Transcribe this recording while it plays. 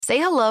Say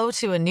hello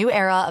to a new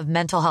era of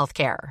mental health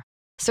care.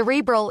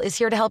 Cerebral is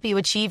here to help you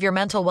achieve your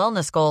mental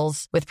wellness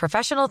goals with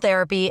professional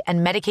therapy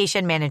and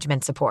medication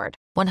management support.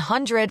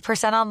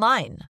 100%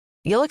 online.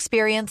 You'll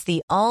experience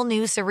the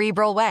all-new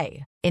Cerebral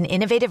Way, an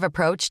innovative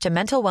approach to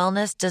mental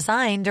wellness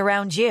designed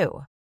around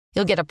you.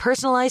 You'll get a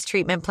personalized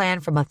treatment plan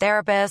from a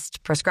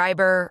therapist,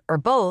 prescriber, or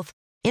both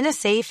in a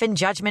safe and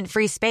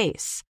judgment-free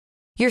space.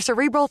 Your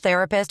Cerebral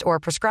therapist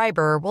or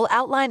prescriber will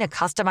outline a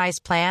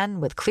customized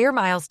plan with clear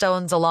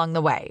milestones along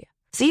the way,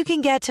 so you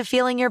can get to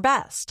feeling your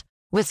best.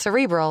 With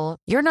Cerebral,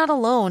 you're not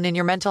alone in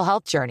your mental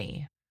health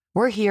journey.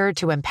 We're here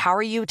to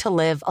empower you to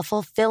live a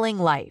fulfilling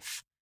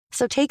life.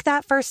 So take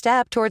that first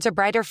step towards a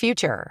brighter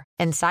future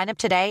and sign up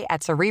today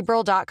at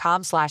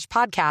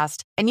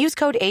Cerebral.com/podcast and use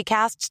code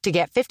ACAST to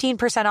get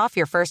 15% off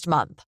your first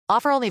month.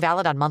 Offer only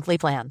valid on monthly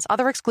plans.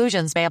 Other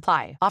exclusions may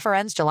apply. Offer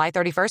ends July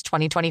 31st,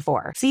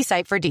 2024. See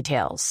site for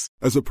details.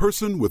 As a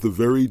person with a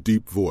very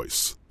deep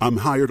voice, I'm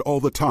hired all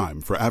the time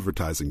for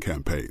advertising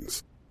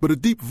campaigns. But a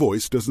deep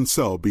voice doesn't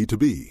sell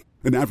B2B.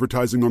 And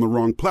advertising on the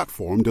wrong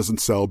platform doesn't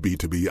sell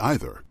B2B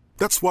either.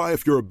 That's why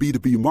if you're a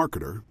B2B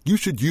marketer, you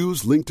should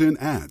use LinkedIn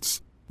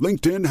ads.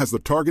 LinkedIn has the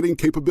targeting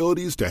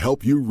capabilities to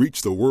help you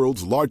reach the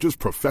world's largest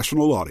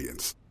professional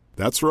audience.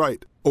 That's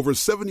right. Over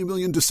 70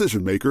 million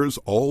decision makers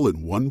all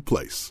in one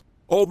place.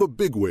 All the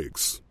big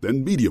wigs,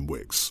 then medium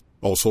wigs.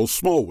 Also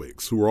small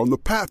wigs who are on the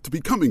path to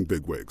becoming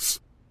big wigs.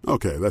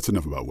 Okay, that's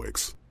enough about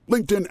wigs.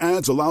 LinkedIn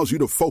ads allows you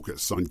to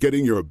focus on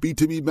getting your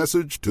B2B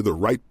message to the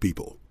right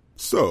people.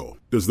 So,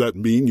 does that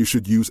mean you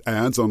should use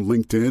ads on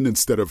LinkedIn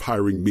instead of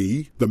hiring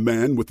me, the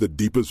man with the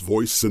deepest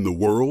voice in the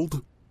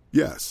world?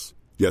 Yes.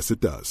 Yes, it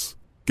does.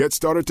 Get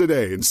started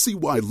today and see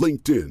why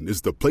LinkedIn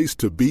is the place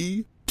to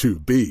be to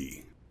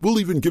be. We'll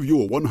even give you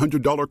a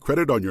 $100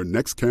 credit on your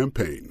next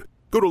campaign.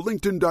 Go to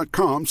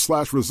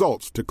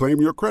linkedin.com/results to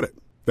claim your credit.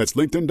 That's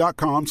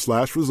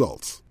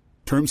linkedin.com/results.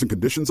 Terms and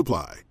conditions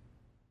apply.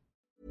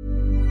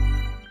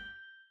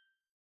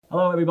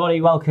 Hello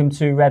everybody, welcome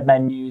to Red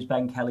Men News.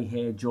 Ben Kelly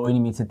here.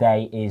 Joining me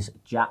today is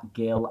Jack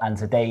Gill, and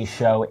today's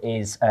show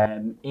is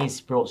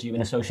brought to you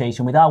in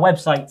association with our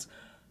website,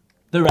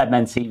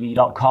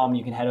 theredmentv.com.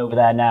 You can head over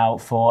there now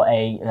for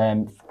a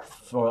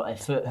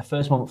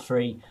first month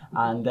free.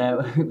 And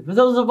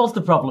what's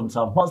the problem,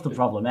 Tom? What's the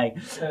problem, eh?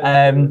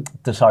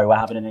 Sorry, we're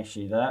having an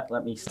issue there.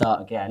 Let me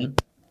start again.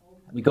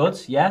 We good?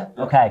 Yeah?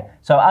 Okay.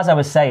 So as I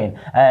was saying,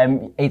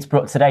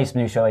 today's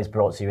new show is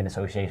brought to you in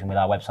association with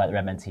our website,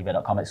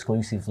 theredmentv.com,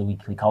 exclusively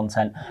weekly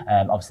content.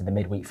 Obviously, the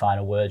midweek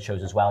final word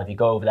shows as well. If you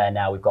go over there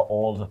now, we've got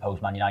all of the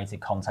post-Man United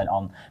content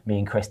on. Me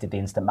and Chris did the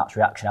instant match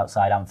reaction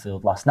outside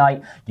Anfield last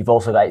night. You've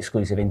also got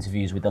exclusive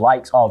interviews with the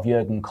likes of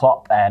Jurgen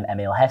Klopp,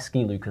 Emil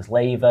Heskey, Lucas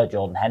Leiva,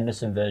 Jordan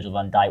Henderson, Virgil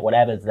van Dijk,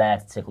 whatever's there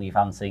to tickle your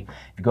fancy.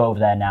 If you go over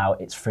there now,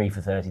 it's free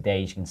for 30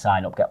 days. You can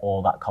sign up, get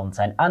all that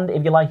content. And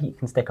if you like it, you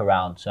can stick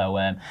around. So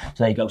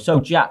there you go. So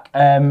Jack,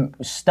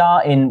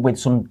 starting with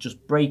some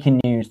just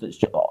breaking news that's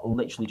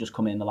literally just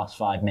come in the last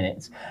 5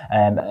 minutes.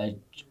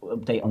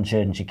 Update on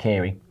Xherdan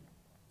Shaqiri,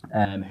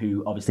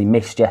 who obviously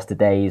missed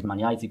yesterday's Man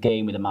United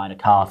game with a minor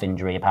calf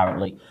injury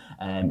apparently.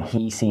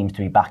 He seems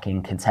to be back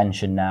in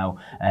contention now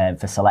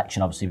for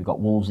selection. Obviously we've got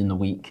Wolves in the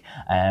week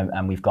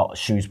and we've got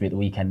Shrewsbury at the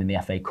weekend in the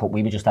FA Cup.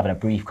 We were just having a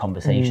brief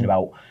conversation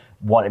about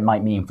what it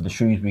might mean for the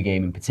Shrewsbury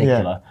game in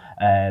particular,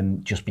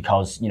 just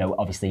because,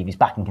 obviously if he's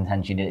back in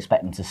contention, you'd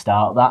expect him to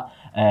start that.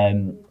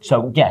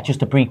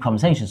 Just a brief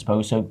conversation, I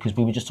suppose, because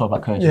we were just talking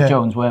about Curtis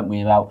Jones, weren't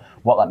we, about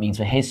what that means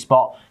for his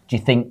spot. Do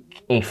you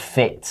think if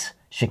fit,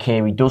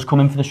 Shaqiri does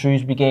come in for the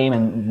Shrewsbury game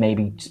and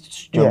maybe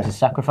Jones is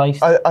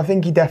sacrificed? I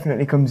think he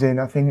definitely comes in.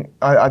 I think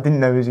I didn't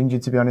know he was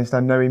injured, to be honest. I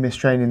know he missed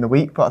training the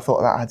week, but I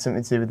thought that had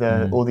something to do with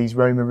all these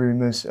Roma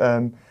rumours.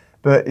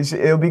 But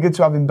it'll be good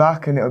to have him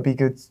back, and it'll be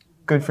good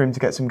for him to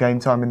get some game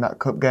time in that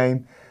cup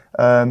game.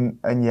 I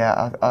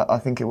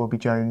think it will be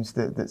Jones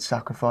that's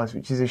sacrificed,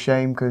 which is a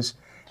shame because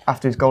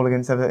after his goal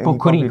against Everton, but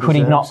could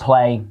he not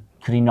play?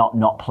 Could he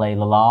not play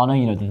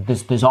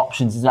Lallana? There's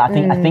options. I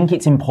think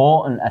it's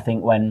important. I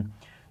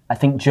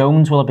think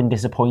Jones will have been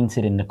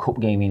disappointed in the cup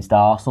game against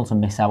Arsenal to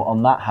miss out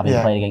on that, having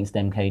played against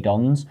MK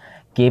Dons.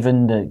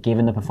 Given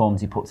the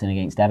performance he puts in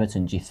against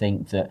Everton, do you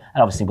think that,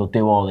 and obviously we'll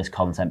do all this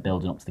content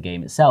building up to the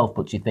game itself,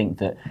 but do you think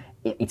that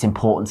it's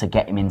important to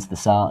get him into the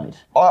side?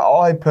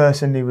 I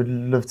personally would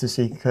love to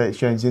see Curtis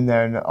Jones in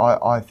there, and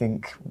I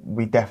think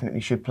we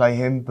definitely should play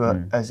him. But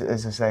as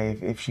I say,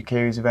 if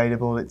Shaqiri's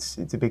available, it's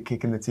a big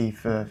kick in the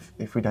teeth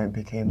if we don't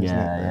pick him, isn't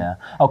it? Yeah.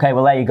 Okay,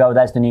 well there you go.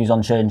 There's the news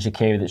on Xherdan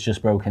Shaqiri that's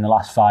just broken in the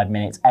last 5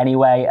 minutes.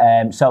 Anyway,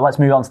 so let's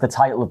move on to the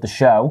title of the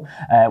show,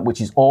 which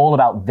is all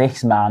about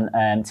this man,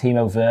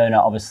 Timo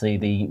Werner, obviously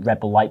the Red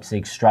Bull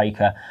Leipzig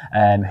striker,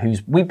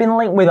 who's we've been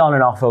linked with on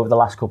and off over the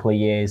last couple of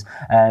years,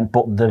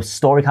 but the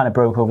story kind of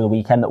broke over the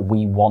weekend that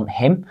we want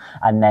him,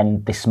 and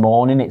then this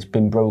morning it's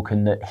been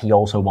broken that he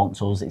also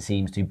wants us. It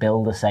seems to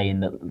Bill are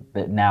saying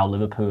that now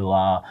Liverpool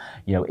are,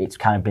 it's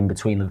kind of been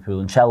between Liverpool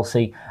and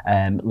Chelsea.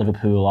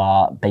 Liverpool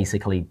are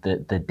basically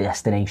the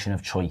destination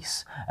of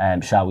choice,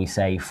 shall we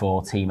say,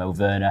 for Timo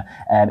Werner.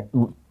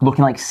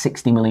 Looking like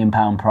 £60 million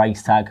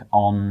price tag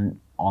on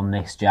on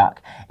this,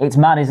 Jack. It's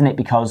mad, isn't it?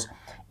 Because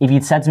if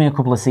you'd said to me a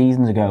couple of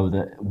seasons ago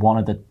that one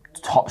of the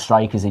top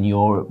strikers in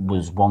Europe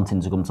was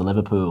wanting to come to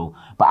Liverpool,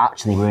 but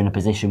actually we're in a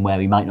position where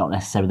we might not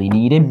necessarily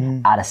need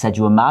him, I'd have said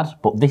you were mad.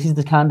 But this is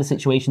the kind of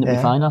situation that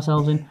we find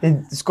ourselves in.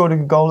 He scored a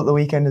goal at the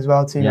weekend as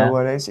well, Timo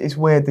Werner. It's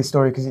weird, this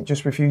story, because it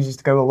just refuses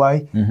to go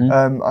away.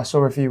 I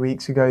saw a few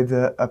weeks ago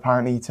that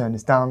apparently he turned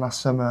us down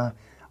last summer.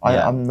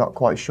 I'm not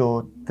quite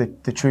sure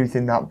the truth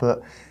in that,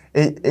 but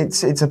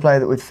it's a player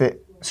that would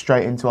fit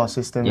straight into our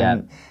system.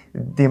 And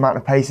the amount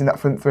of pace in that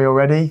front three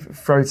already,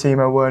 throw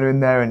Timo Werner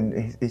in there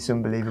and it's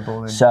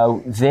unbelievable.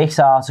 So this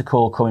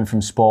article coming from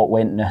Sport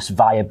Witness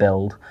via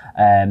Bild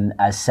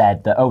has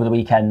said that over the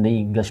weekend the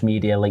English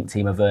media linked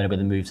Timo Werner with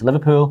a move to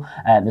Liverpool.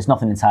 There's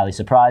nothing entirely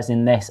surprising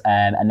in this,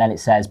 and then it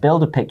says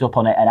Bild have picked up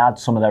on it and add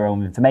some of their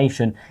own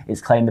information. It's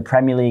claimed the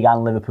Premier League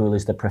and Liverpool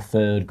is the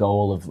preferred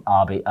goal of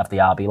the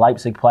RB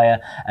Leipzig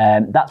player.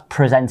 That's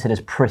presented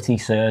as pretty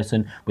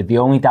certain, with the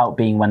only doubt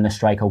being when the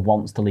striker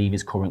wants to leave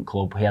his current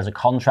club. He has a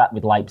contract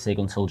with Leipzig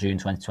until June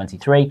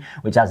 2023,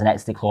 which has an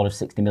exit clause of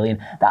 60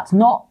 million. That's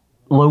not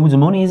loads of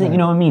money, is it? You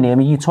know what I mean? I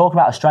mean, you talk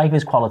about a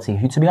striker's quality,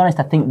 who, to be honest,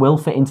 I think will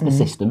fit into the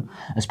system,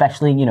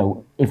 especially,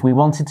 if we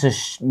wanted to,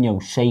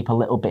 shape a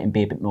little bit and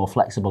be a bit more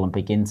flexible and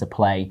begin to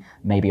play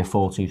maybe a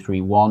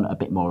 4-2-3-1 a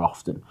bit more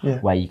often,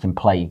 where you can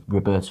play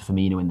Roberto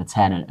Firmino in the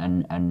 10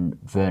 and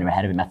Werner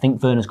ahead of him. I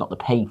think Werner's got the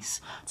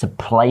pace to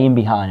play in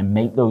behind and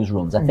make those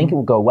runs. I think it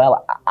will go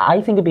well. I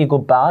think it'd be a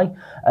good buy,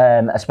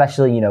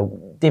 especially,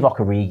 Divock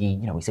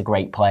Origi, he's a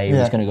great player.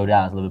 He's going to go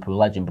down as a Liverpool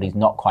legend, but he's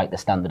not quite the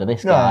standard of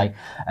this guy,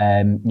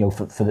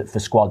 for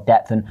squad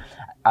depth. And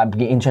I'd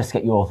be interested to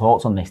get your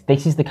thoughts on this.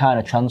 This is the kind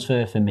of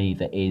transfer for me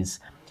that is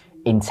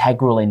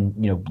integral in,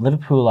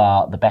 Liverpool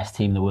are the best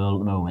team in the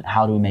world at the moment.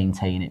 How do we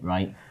maintain it,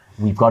 right?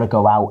 We've got to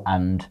go out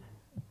and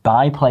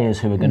buy players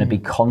who are going to be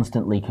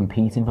constantly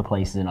competing for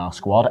places in our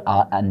squad,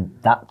 and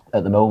that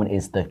at the moment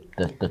is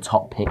the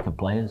top pick of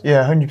players.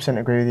 Yeah, 100%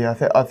 agree with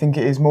you. I think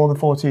it is more the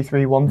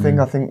 4-2-3-1 thing.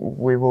 I think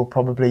we will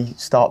probably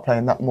start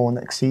playing that more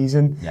next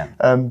season.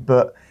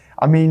 But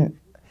I mean,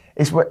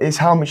 it's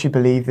how much you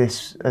believe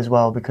this as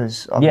well,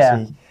 because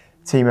obviously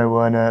Timo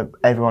Werner,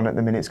 everyone at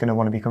the minute is going to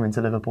want to be coming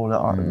to Liverpool,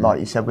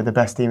 like you said, with the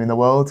best team in the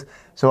world.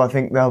 So I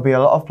think there'll be a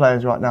lot of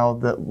players right now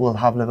that will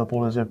have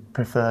Liverpool as a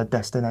preferred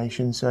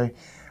destination. So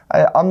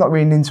I'm not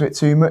reading into it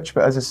too much,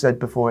 but as I said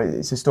before,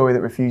 it's a story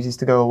that refuses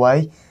to go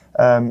away.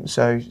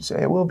 So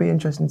it will be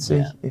interesting to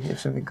see if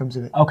something comes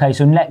of it. Okay,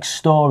 so next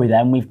story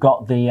then, we've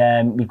got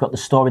the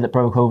story that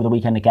broke over the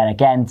weekend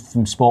again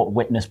from Sport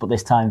Witness, but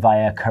this time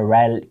via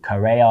Corriere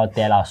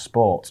dello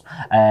Sport,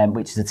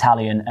 which is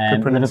Italian.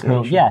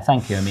 Liverpool. Yeah,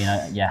 thank you. I mean,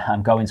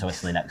 I'm going to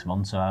Italy next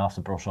month, so I'll have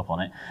to brush up on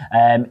it.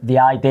 The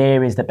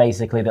idea is that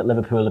basically that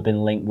Liverpool have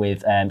been linked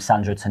with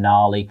Sandro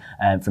Tonali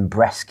from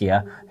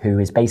Brescia, who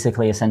is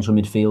basically a central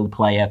midfield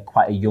player,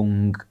 quite a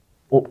young,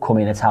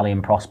 upcoming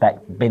Italian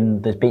prospect.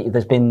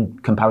 There's been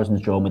comparisons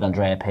drawn with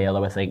Andrea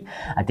Pirlo, I think.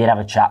 I did have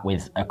a chat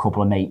with a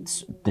couple of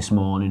mates this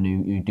morning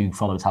who do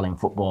follow Italian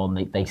football,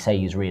 and they say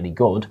he's really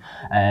good.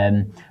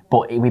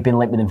 But we've been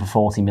linked with him for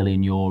 40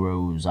 million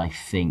euros, I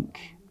think.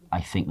 I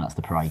think that's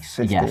the price.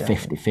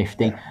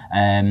 50.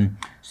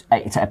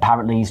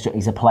 Apparently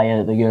he's a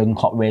player that Jurgen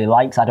Klopp really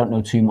likes. I don't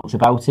know too much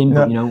about him,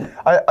 but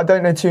I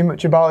don't know too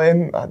much about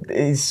him.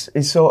 He's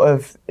sort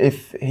of,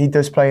 if he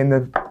does play in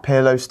the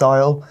Pirlo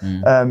style,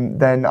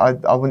 then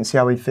I wouldn't see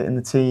how he'd fit in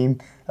the team.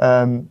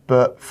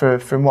 But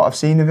from what I've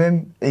seen of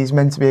him, he's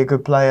meant to be a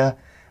good player.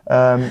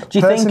 Do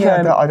you think?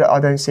 I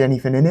don't see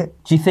anything in it.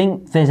 Do you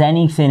think there's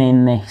anything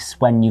in this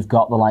when you've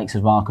got the likes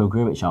of Marco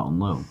Grujic out on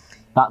loan?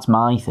 That's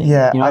my thing.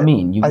 Yeah, you know what I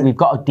mean? We've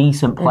got a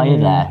decent player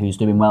there who's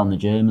doing well in the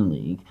German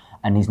league,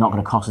 and he's not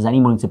going to cost us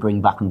any money to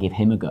bring back and give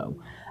him a go.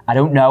 I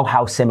don't know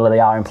how similar they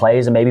are in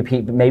players, and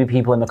maybe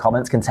people in the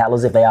comments can tell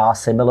us if they are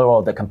similar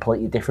or they're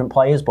completely different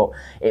players, but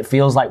it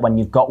feels like when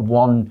you've got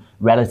one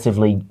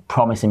relatively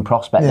promising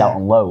prospect out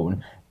on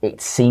loan, it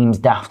seems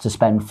daft to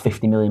spend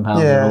 £50 million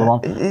on another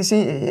one. It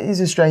is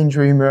a strange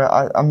rumour.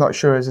 I'm not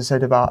sure, as I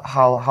said, about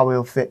how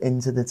he'll fit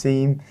into the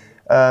team.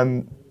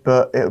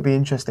 But it'll be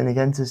interesting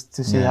again to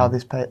see how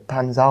this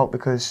pans out,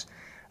 because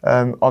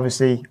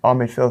obviously our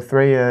midfield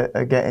three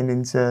are getting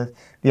into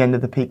the end of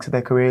the peaks of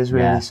their careers,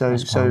 really. So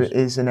it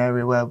is an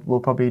area where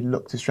we'll probably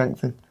look to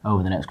strengthen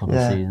over the next couple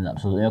of seasons.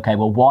 Absolutely. Okay.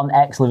 Well, one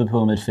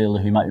ex-Liverpool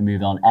midfielder who might be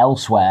moving on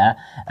elsewhere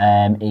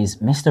is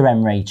Mr.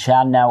 Emre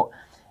Can. Now,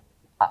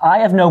 I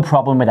have no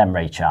problem with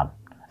Emre Can.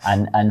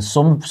 And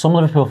some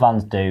Liverpool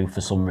fans do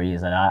for some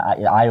reason.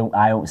 I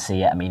don't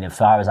see it. I mean, as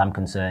far as I'm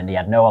concerned, he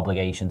had no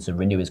obligation to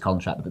renew his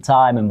contract at the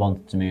time and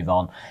wanted to move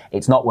on.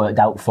 It's not worked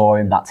out for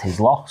him. That's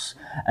his loss.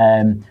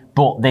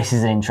 But this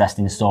is an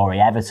interesting story.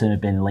 Everton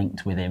have been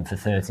linked with him for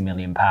 £30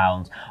 million.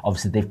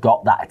 Obviously, they've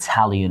got that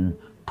Italian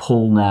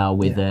pull now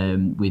with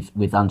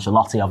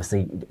Ancelotti.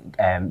 Obviously,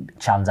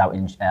 Chan's out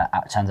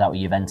with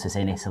Juventus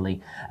in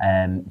Italy,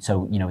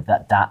 so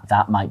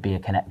that might be a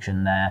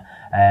connection there.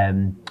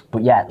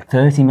 But yeah,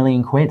 £30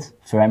 million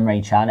for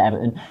Emre Can,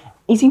 Everton.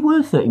 Is he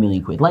worth 30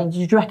 million quid? Like, do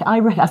you reckon?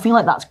 I feel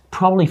like that's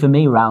probably for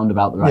me round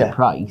about the right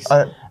price.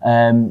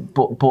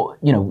 But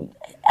you know,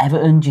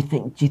 Everton. Do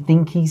you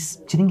think he's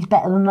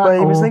better than that? Well,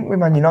 he was linked with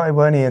Man United,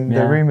 weren't he? And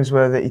the rumours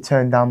were that he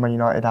turned down Man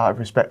United out of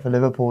respect for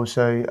Liverpool.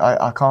 So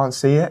I can't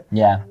see it.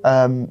 Yeah.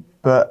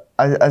 But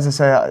as I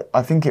say,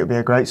 I think it would be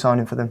a great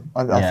signing for them.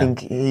 I think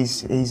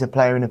he's a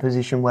player in a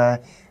position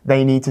where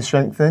they need to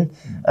strengthen,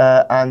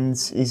 and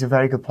he's a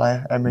very good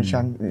player. Emre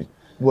Can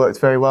worked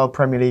very well,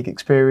 Premier League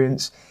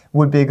experience.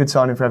 Would be a good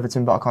signing for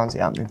Everton, but I can't see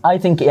it happening. I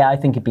think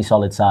it'd be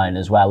solid sign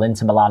as well.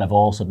 Inter Milan have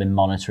also been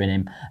monitoring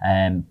him,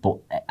 but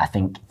I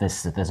think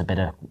there's a bit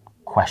of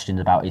questions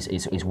about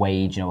his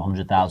wage. You know,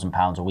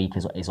 £100,000 a week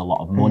is a lot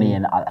of money,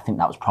 and I think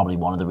that was probably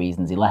one of the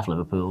reasons he left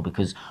Liverpool,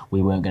 because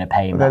we weren't going to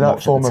pay him that much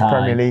at the time. They're like former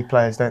Premier League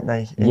players, don't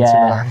they?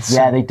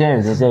 Yeah, they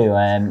do.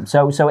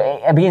 So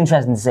it'd be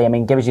interesting to see. I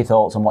mean, give us your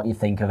thoughts on what you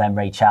think of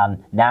Emre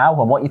Can now,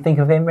 and what you think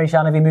of Emre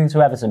Can if he moved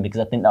to Everton,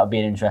 because I think that would be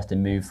an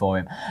interesting move for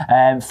him.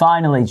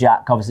 Finally,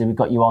 Jack, obviously we've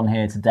got you on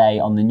here today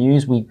on the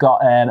news. We've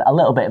got a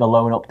little bit of a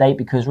loan update,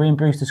 because Ryan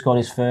Brewster scored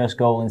his first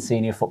goal in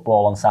senior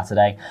football on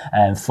Saturday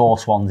for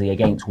Swansea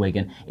against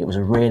Wigan. It was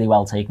a really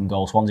well taken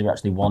goal. Swansea were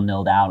actually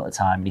 1-0 down at the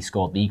time, and he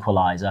scored the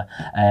equaliser.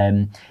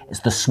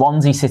 It's the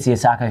Swansea City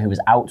attacker who was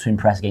out to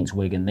impress against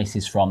Wigan. This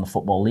is from the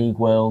Football League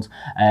world.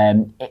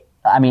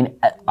 I mean,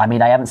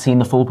 I haven't seen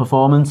the full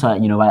performance. I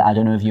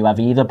don't know if you have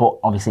either, but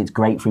obviously it's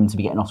great for him to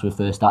be getting off to a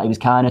first start. He was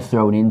kind of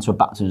thrown into a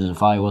baptism of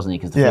fire, wasn't he?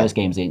 Because the first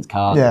game's against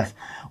Cardiff.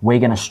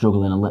 Wigan are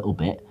struggling a little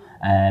bit.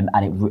 And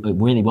it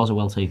really was a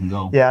well-taken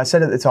goal. Yeah, I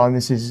said at the time,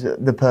 this is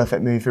the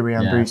perfect move for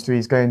Ryan Brewster.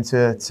 He's going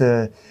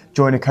to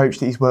join a coach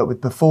that he's worked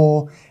with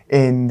before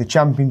in the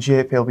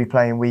Championship. He'll be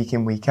playing week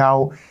in, week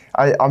out.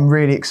 I'm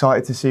really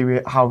excited to see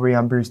how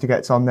Ryan Brewster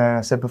gets on there.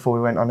 I said before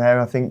we went on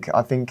air, I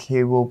think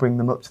he will bring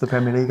them up to the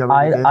Premier League.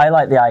 I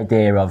like the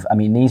idea of,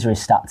 these are his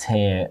stats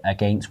here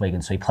against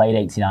Wigan. So he played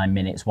 89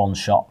 minutes, 4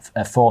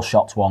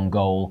 shots, 1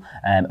 goal,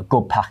 a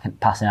good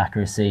passing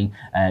accuracy,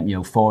 4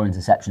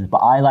 interceptions. But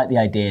I like the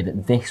idea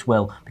that this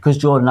will, because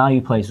Jordan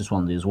Ayew plays for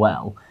Swansea as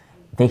well,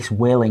 this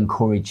will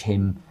encourage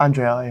him.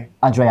 Andre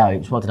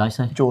Ayew, what did I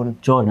say? Jordan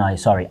Ayew,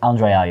 sorry.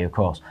 Andre Ayew, of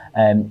course.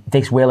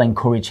 This will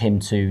encourage him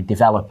to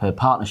develop a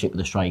partnership with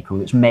a striker,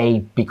 which may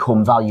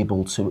become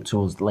valuable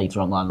to us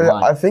later on down the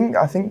line.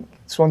 I think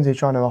Swansea are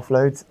trying to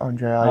offload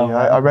Andre Ayew.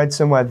 I read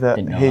somewhere that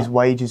his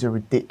wages are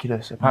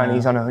ridiculous. Apparently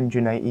he's on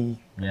 180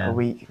 a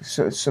week.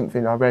 So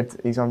something I read,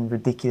 he's on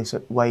ridiculous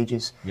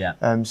wages.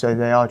 So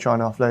they are trying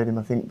to offload him,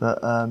 I think,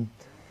 but...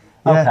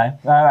 Okay,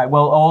 all right.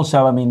 Well,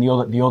 also,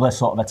 the other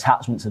sort of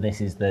attachment to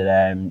this is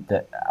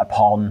that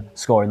upon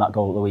scoring that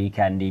goal at the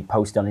weekend, he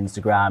posted on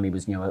Instagram. He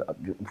was,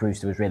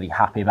 Brewster was really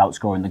happy about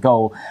scoring the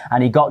goal,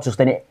 and he got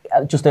just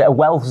a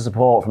wealth of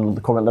support from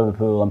the current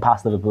Liverpool and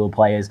past Liverpool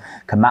players.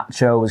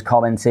 Camacho was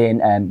commenting,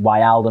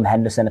 Wijnaldum,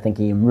 Henderson. I think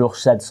Ian Rush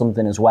said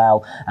something as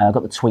well. I've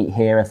got the tweet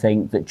here. I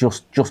think that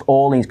just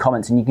all these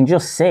comments, and you can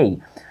just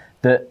see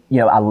that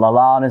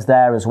Lallana's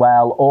there as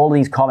well. All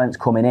these comments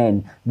coming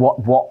in.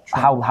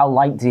 How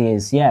liked he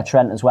is? Yeah,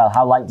 Trent as well.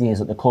 How liked he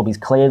is at the club? He's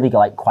clearly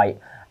quite.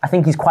 I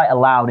think he's quite a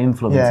loud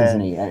influence, isn't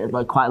he?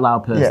 Quite a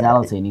loud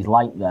personality, and he's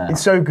liked there.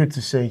 It's so good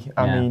to see.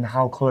 I mean,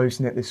 how close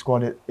knit this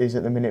squad is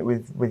at the minute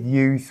with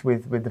youth,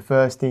 with the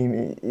first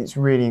team. It's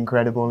really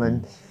incredible,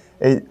 and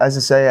as I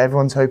say,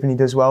 everyone's hoping he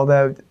does well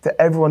there.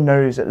 Everyone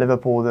knows at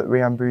Liverpool that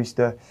Ryan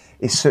Brewster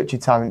is such a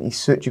talent. He's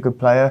such a good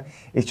player.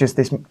 It's just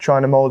this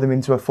trying to mould him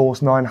into a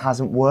false 9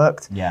 hasn't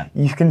worked. Yeah.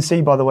 You can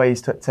see by the way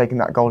he's taken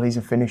that goal. He's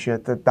a finisher.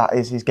 That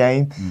is his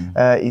game.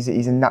 He's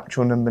a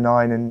natural number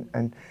 9,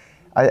 and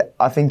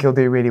I think he'll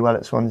do really well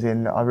at Swansea,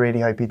 and I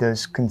really hope he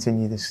does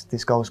continue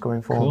this goal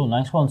scoring form. Cool,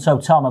 nice one. So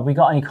Tom, have we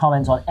got any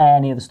comments on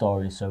any of the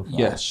stories so far?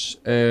 Yes.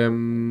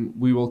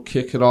 We will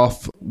kick it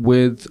off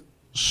with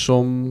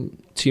some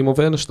Timo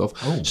Werner stuff.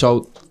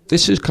 So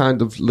this is kind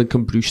of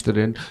linking Brewster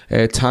in.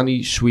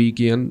 Tani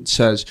Swigian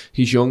says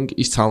he's young,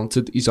 he's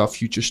talented, he's our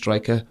future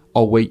striker.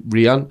 Oh wait,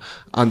 Rian.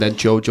 And then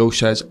Jojo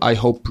says, I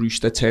hope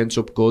Brewster turns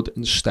up good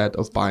instead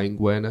of buying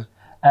Werner.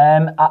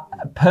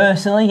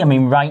 Personally,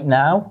 right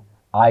now,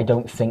 I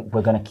don't think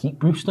we're going to keep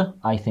Brewster.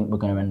 I think we're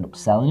going to end up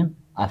selling him.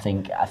 I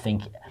think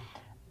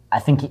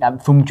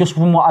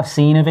from what I've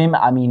seen of him,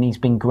 he's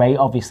been great,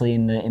 obviously,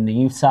 in the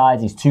youth side.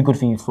 He's too good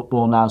for youth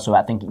football now, so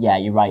I think,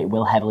 you're right, it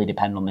will heavily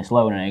depend on this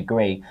loan, and I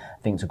agree.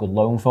 I think it's a good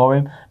loan for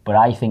him, but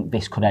I think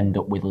this could end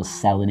up with us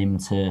selling him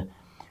to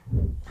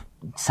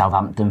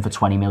Southampton for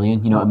 20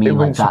 million. You know what I mean? It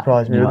wouldn't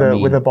surprise me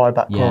with a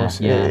buyback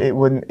clause. It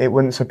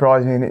wouldn't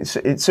surprise me, and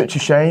it's such a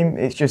shame.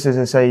 It's just, as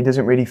I say, he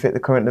doesn't really fit the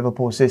current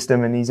Liverpool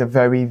system, and he's a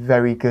very,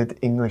 very good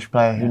English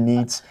player who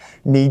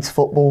needs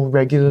football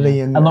regularly.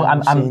 And look,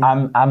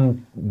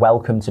 I'm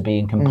welcome to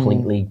being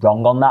completely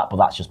wrong on that, but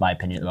that's just my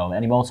opinion at the moment.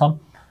 Any more,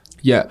 Tom?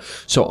 Yeah,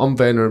 so on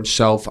Werner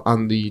himself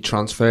and the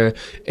transfer,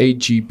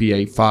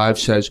 AGBA5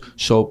 says,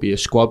 so be a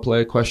squad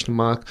player, ?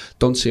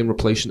 Don't see him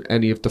replacing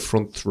any of the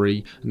front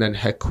 3. And then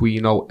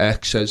Hequino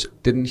X says,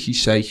 didn't he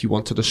say he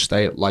wanted to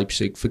stay at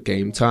Leipzig for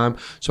game time?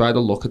 So I had a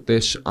look at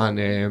this,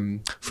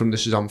 and from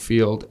This Is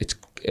Anfield, it's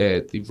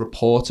they've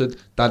reported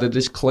that it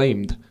is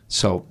claimed.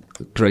 So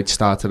great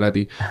start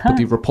already. But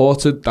they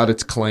reported that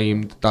it's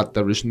claimed that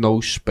there is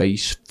no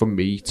space for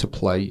me to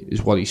play,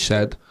 is what he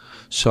said.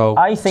 So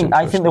I think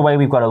the way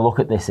we've got to look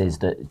at this is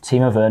that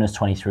Timo Werner's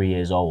 23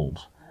 years old,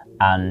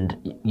 and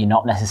you're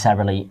not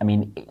necessarily. I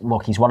mean,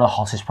 look, he's one of the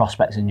hottest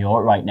prospects in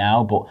Europe right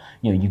now, but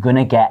you know you're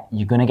gonna get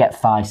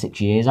 5-6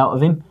 years out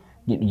of him.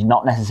 You're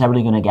not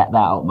necessarily going to get that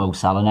out of Mo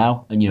Salah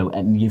now, and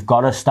you've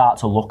got to start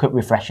to look at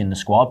refreshing the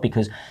squad,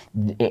 because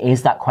it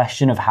is that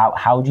question of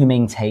how do you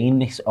maintain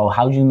this, or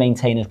how do you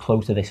maintain as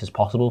close to this as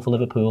possible for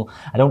Liverpool.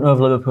 I don't know if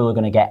Liverpool are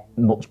going to get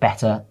much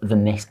better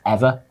than this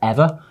ever,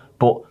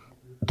 but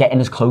getting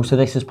as close to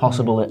this as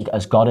possible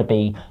has got to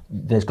be.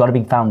 There's got to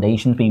be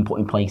foundations being put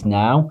in place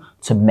now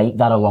to make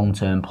that a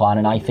long-term plan,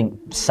 and I think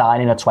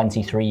signing a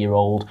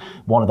 23-year-old,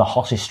 one of the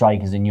hottest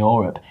strikers in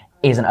Europe,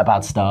 isn't a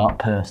bad start,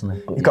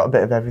 personally. He's got a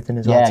bit of everything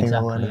as well, yeah, Timo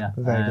exactly, Werner. yeah.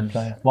 A very good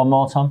player. One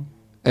more, Tom?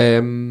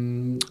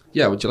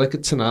 Yeah, would you like a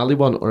Tonali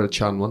one or a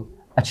Chan one?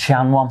 A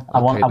Chan one.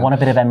 I want a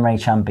bit of Emre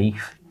Chan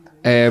beef.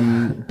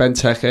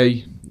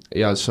 Benteke, he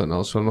has something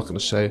else, so I'm not going to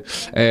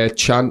say.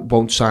 Chan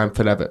won't sign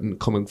for Everton,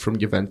 coming from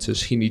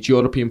Juventus. He needs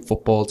European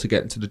football to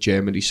get into the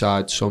Germany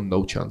side, so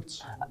no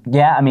chance.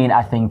 Yeah, I mean,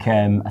 I think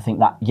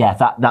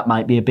that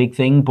might be a big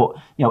thing, but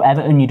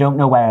Everton, you don't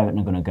know where Everton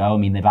are going to go. I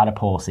mean, they've had a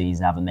poor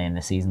season, haven't they? And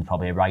the season's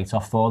probably a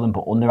write-off for them,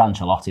 but under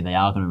Ancelotti, they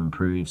are going to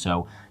improve.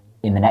 So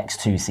in the next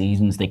 2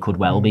 seasons, they could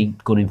well be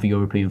gunning for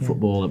European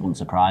football. It wouldn't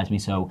surprise me.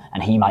 So,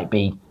 and he might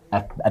be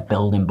a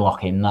building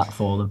block in that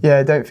for them.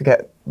 Yeah, don't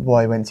forget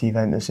why he went to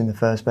Juventus in the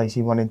first place.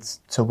 He wanted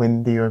to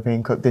win the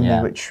European Cup, didn't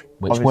he? Which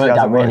worked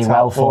out really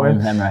well for him,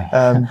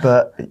 Emre.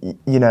 But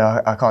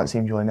I can't see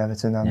him joining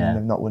Everton. I mean,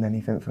 they've not won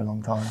anything for a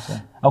long time. So.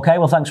 Okay,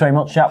 well, thanks very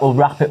much, chat. We'll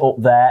wrap it up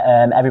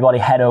there. Everybody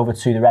head over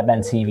to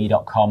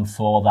theredmentv.com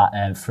for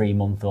that free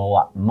month, all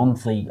that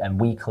monthly and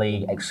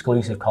weekly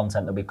exclusive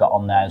content that we've got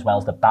on there, as well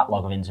as the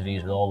backlog of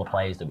interviews with all the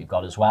players that we've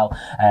got as well.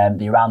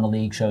 The Around the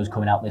League show is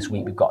coming out this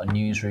week. We've got a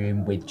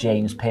newsroom with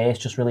James Pearce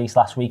just released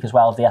last week, as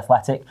well as The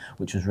Athletic,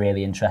 which was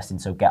really interesting,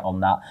 so get on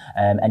that.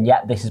 And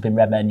yeah, this has been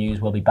Redmen News.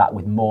 We'll be back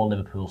with more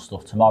Liverpool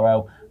stuff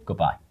tomorrow.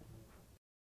 Goodbye.